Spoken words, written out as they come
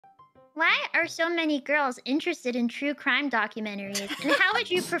Why are so many girls interested in true crime documentaries? And how would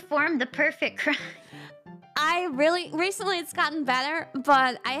you perform the perfect crime? I really recently it's gotten better,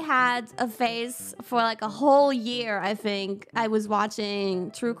 but I had a phase for like a whole year. I think I was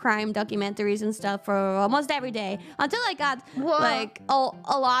watching true crime documentaries and stuff for almost every day until I got like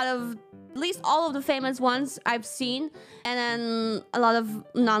a lot of, at least all of the famous ones I've seen, and then a lot of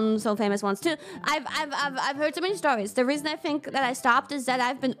non so famous ones too. I've heard so many stories. The reason I think that I stopped is that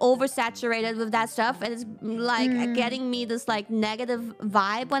I've been oversaturated with that stuff, and it's like getting me this like negative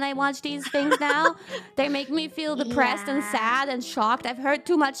vibe when I watch these things now. They make me feel depressed and sad and shocked. I've heard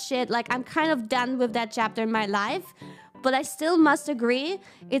too much shit. Like I'm kind of done with that chapter in my life. But I still must agree,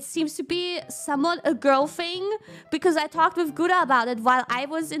 it seems to be somewhat a girl thing, because I talked with Gura about it while I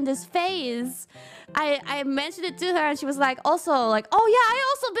was in this phase. I mentioned it to her and she was like, also like, oh yeah, I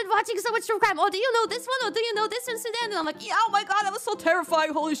also been watching so much true crime. Oh, do you know this one? Or do you know this incident? And I'm like, yeah, oh my god, that was so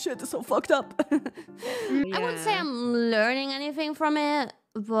terrifying. Holy shit, it's so fucked up. I wouldn't say I'm learning anything from it,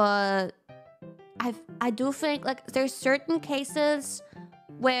 but I do think like there's certain cases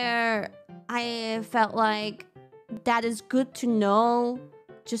where I felt like that is good to know,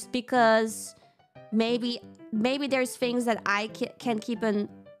 just because maybe there's things that I can keep an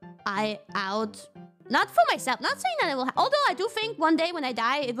eye out. Not for myself, not saying that it will although I do think one day when I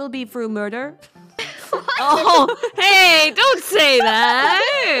die it will be through murder. Oh, hey, don't say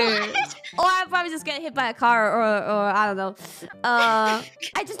that. Or I'll probably just get hit by a car, or I don't know.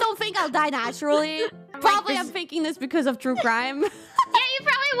 I just don't think I'll die naturally. Probably I'm thinking this because of true crime. Yeah, you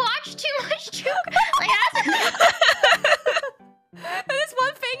probably watch too much true crime. Like, There's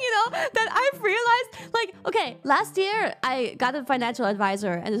one thing, you know, that I've realized, like, okay, last year I got a financial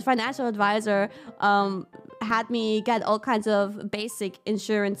advisor, and this financial advisor had me get all kinds of basic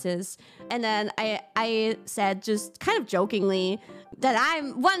insurances. And then I said, just kind of jokingly, that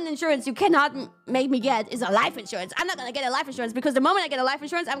one insurance you cannot make me get is a life insurance. I'm not gonna get a life insurance because the moment I get a life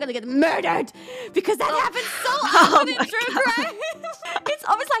insurance, I'm gonna get murdered. Because that happens so often in true crime. It's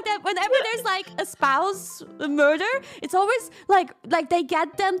always like that. Whenever there's like a spouse murder, it's always like they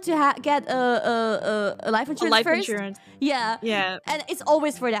get them to get a life insurance first. Insurance. Yeah. Yeah. And it's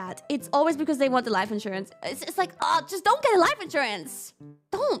always for that. It's always because they want the life insurance. It's like, oh, just don't get a life insurance.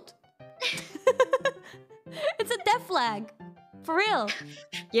 Don't. It's a death flag. For real.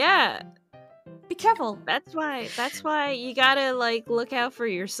 Yeah. Be careful. That's why you gotta like look out for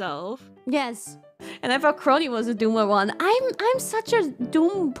yourself. Yes. And I thought Kronii was a Doom one. I'm such a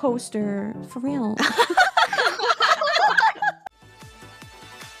Doom poster. For real.